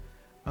team.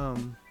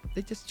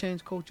 They just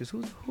changed coaches.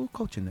 Who's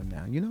coaching them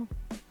now? You know.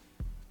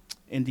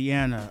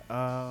 Indiana.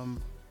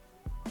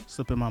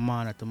 Slipping my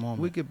mind at the moment.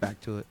 We'll get back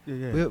to it.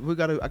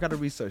 Yeah. I gotta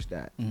research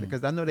that Mhm.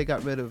 because I know they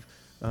got rid of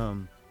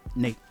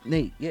Nate.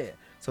 Yeah.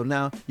 So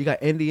now you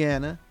got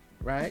Indiana,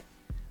 right?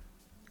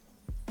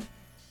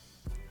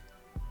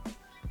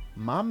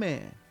 My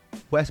man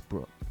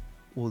Westbrook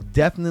will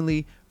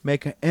definitely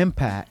make an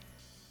impact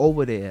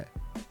over there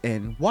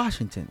in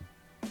Washington.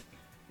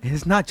 And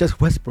it's not just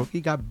Westbrook.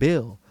 He got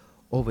Bill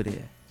over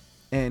there,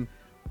 and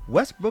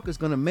Westbrook is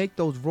gonna make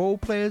those role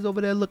players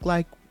over there look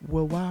like,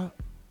 well, why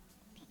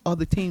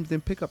other teams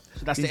didn't pick up?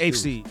 So that's these the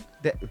dudes?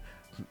 AFC.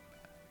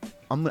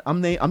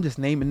 I'm just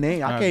naming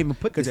names. I can't even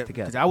put this together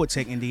Because I would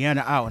take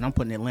Indiana out and I'm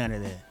putting Atlanta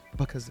there.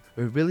 because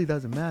it really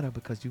doesn't matter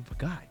because you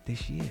forgot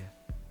this year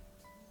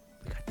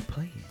we got to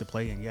play in. The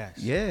play-in, yes.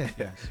 Yeah.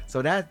 Yes.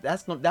 So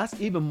that's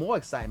even more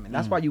excitement.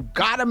 That's why you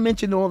gotta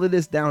mention all of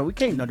this down. We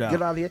can't No doubt.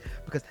 get out of here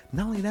because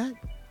not only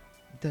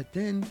that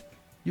then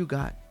you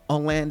got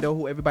Orlando,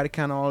 who everybody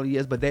count all the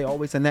years, but they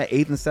always in that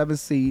 8th and 7th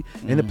seed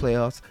in the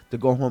playoffs to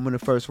go home in the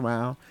first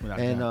round. Without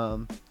And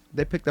doubt.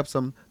 they picked up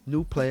some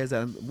new players,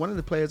 and one of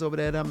the players over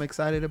there that I'm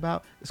excited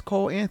about is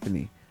Cole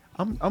Anthony.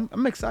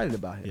 I'm excited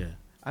about him.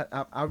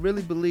 Yeah. I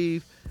really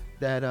believe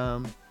that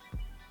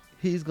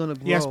he's gonna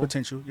grow. He has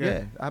potential.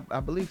 Yeah. I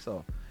believe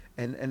so.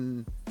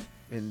 And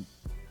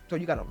so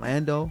you got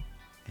Orlando,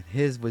 and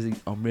his was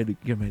I'm ready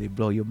getting ready to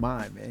blow your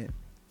mind, man.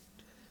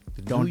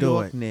 The Don't New do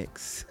York it.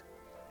 Knicks.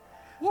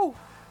 Woo.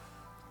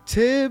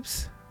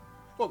 Tibbs.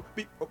 Well,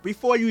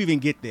 before you even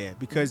get there,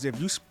 because if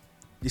you're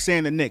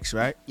saying the Knicks,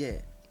 right? Yeah.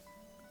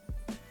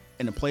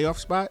 In the playoff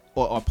spot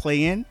or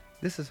play-in?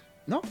 That's what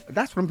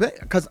I'm saying.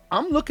 Because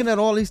I'm looking at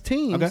all these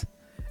teams, Okay.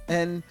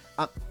 and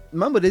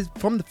remember this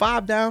from the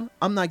 5 down.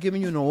 I'm not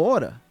giving you no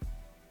order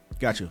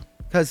Got you.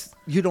 because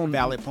you don't.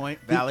 Valid point.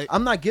 Valid.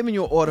 I'm not giving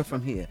you an order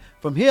from here.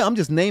 From here, I'm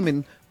just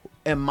naming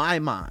in my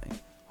mind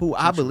who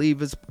I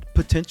believe is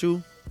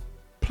potential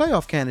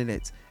playoff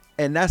candidates,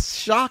 and that's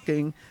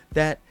shocking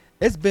that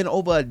it's been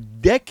over a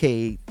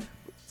decade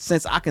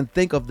since I can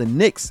think of the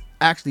Knicks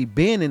actually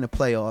being in the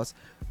playoffs.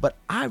 But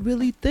I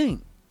really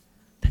think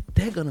that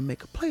they're gonna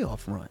make a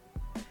playoff run,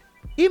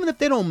 even if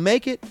they don't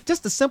make it.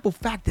 Just the simple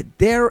fact that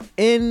they're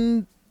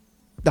in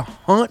the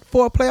hunt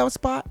for a playoff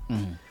spot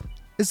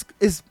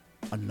is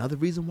another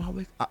reason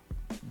why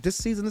this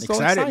season is so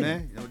exciting,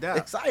 man. No doubt.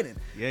 Exciting.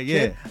 Yeah.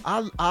 Kid,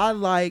 I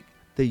like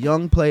the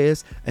young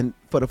players, and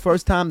for the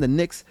first time, the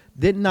Knicks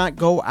did not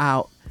go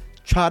out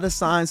try to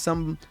sign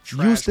some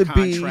Trash used to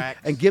be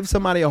contracts. and give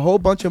somebody a whole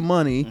bunch of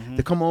money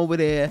to come over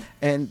there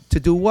and to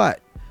do what?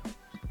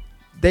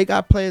 They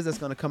got players that's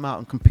going to come out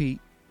and compete,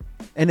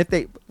 and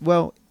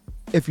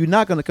if you're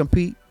not going to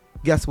compete,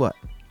 guess what?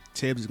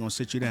 Tibbs is going to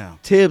sit you down.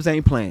 Tibbs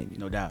ain't playing you.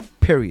 No doubt.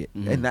 Period.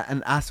 Mhm.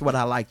 And that's what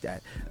I like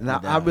that. And No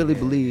I doubt. really Yeah,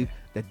 believe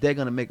that they're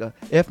gonna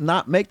if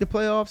not make the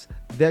playoffs,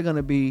 they're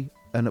gonna be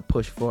in a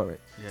push for it.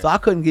 Yeah. So I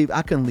couldn't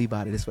leave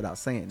out of this without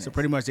saying that. So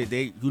pretty much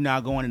you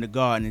not going in the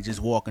garden and just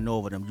walking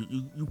over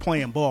them. You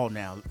playing ball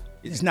now.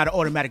 It's not an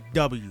automatic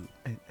W.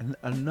 And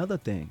another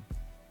thing,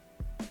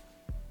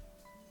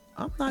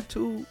 I'm not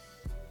too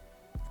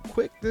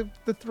quick to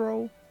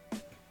throw.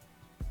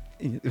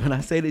 When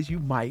I say this, you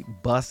might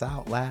bust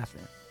out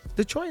laughing.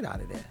 Detroit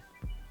out of there.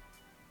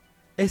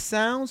 It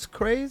sounds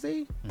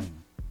crazy,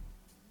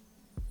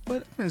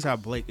 but Depends how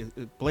Blake is.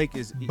 Blake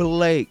is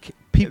Blake, at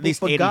people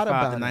least forgot 85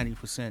 about to it.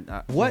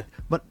 90%. What?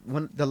 But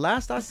when the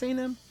last I seen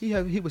him,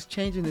 he was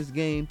changing his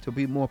game to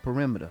be more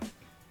perimeter,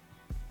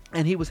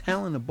 and he was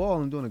handling the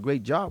ball and doing a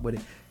great job with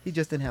it. He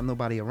just didn't have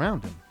nobody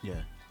around him. Yeah.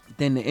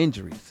 Then the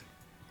injuries.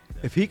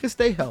 If he could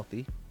stay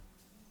healthy,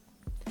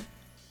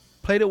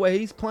 play the way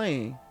he's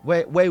playing,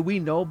 way we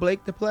know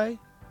Blake to play.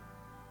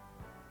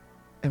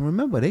 And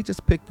remember, they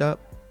just picked up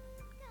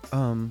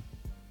from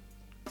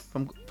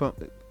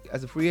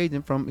as a free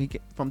agent from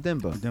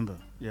Denver. Denver.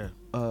 Yeah.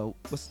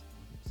 What's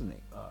his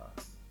name?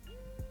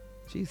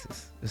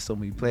 Jesus, there's so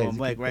many players. Going you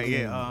Blake, can't right? put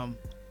Yeah. them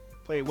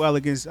Played well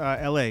against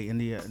LA in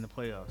the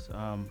playoffs.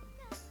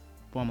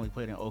 Formerly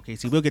played in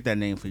OKC. We'll get that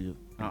name for you.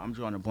 I'm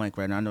drawing a blank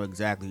right now. I know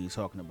exactly who you're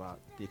talking about.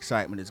 The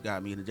excitement has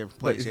got me in a different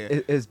But place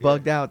here. it's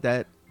bugged out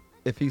that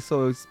if he's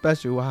so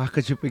special, how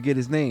could you forget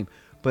his name?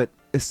 But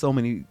it's so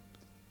many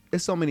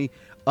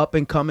up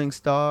and coming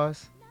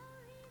stars.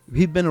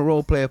 He's been a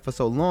role player for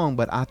so long,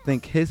 but I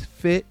think his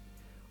fit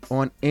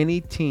on any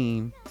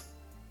team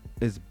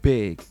is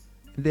big.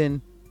 And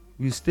then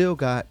you still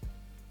got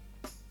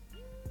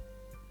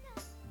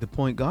the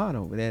point guard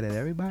over there that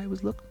everybody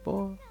was looking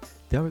for,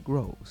 Derrick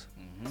Rose.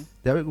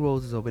 Derrick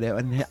Rose is over there,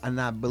 and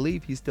I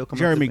believe he's still coming.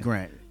 Jeremy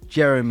Grant.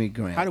 Jeremy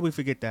Grant. How did we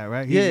forget that,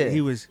 right? He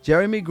He was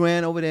Jeremy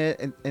Grant over there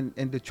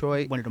in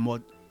Detroit. one of the more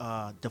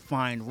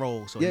defined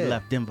role. So he Yeah.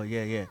 left Denver.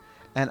 Yeah.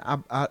 And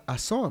I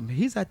saw him.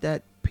 He's at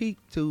that peak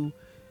to,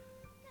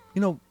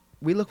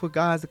 we look for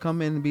guys to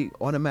come in and be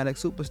automatic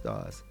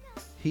superstars.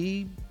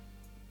 He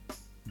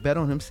bet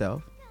on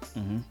himself,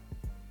 Mm-hmm.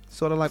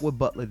 sort of like what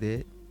Butler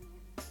did.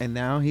 And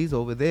now he's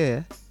over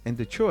there in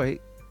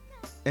Detroit.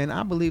 And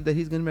I believe that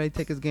he's going to ready to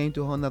take his game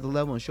to a whole nother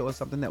level and show us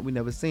something that we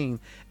never seen.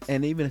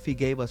 And even if he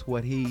gave us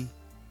what he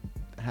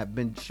had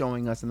been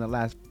showing us in the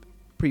last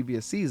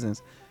previous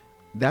seasons,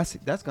 that's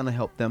going to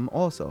help them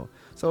also.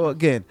 So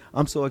again,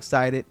 I'm so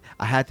excited.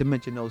 I had to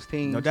mention those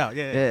teams. No doubt,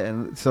 yeah.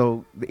 And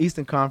so the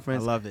Eastern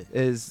Conference I love it.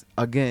 is,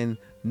 again,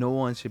 no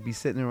one should be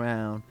sitting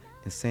around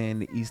and saying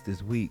the East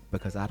is weak,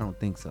 because I don't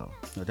think so.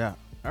 No doubt.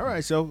 All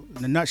right, so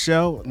in a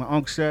nutshell, my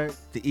uncle said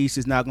the East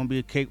is not going to be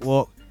a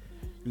cakewalk.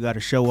 You got to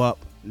show up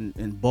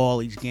and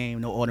ball each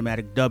game. No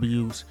automatic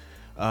W's.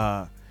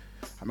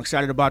 I'm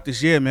excited about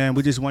this year, man.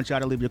 We just want y'all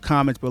to leave your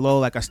comments below.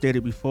 Like I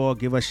stated before,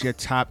 give us your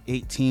top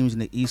 8 teams in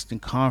the Eastern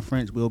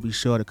Conference. We'll be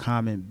sure to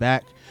comment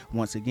back.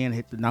 Once again,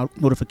 hit the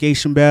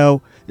notification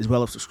bell, as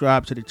well as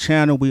subscribe to the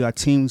channel. We are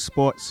Team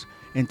Sports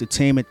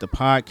Entertainment, the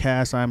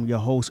podcast. I'm your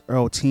host,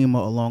 Earl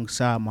Tima,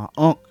 alongside my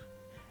uncle,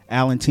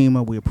 Alan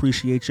Tima. We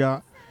appreciate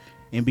y'all.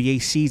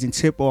 NBA season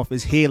tip-off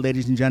is here,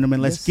 ladies and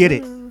gentlemen. Let's get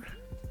it.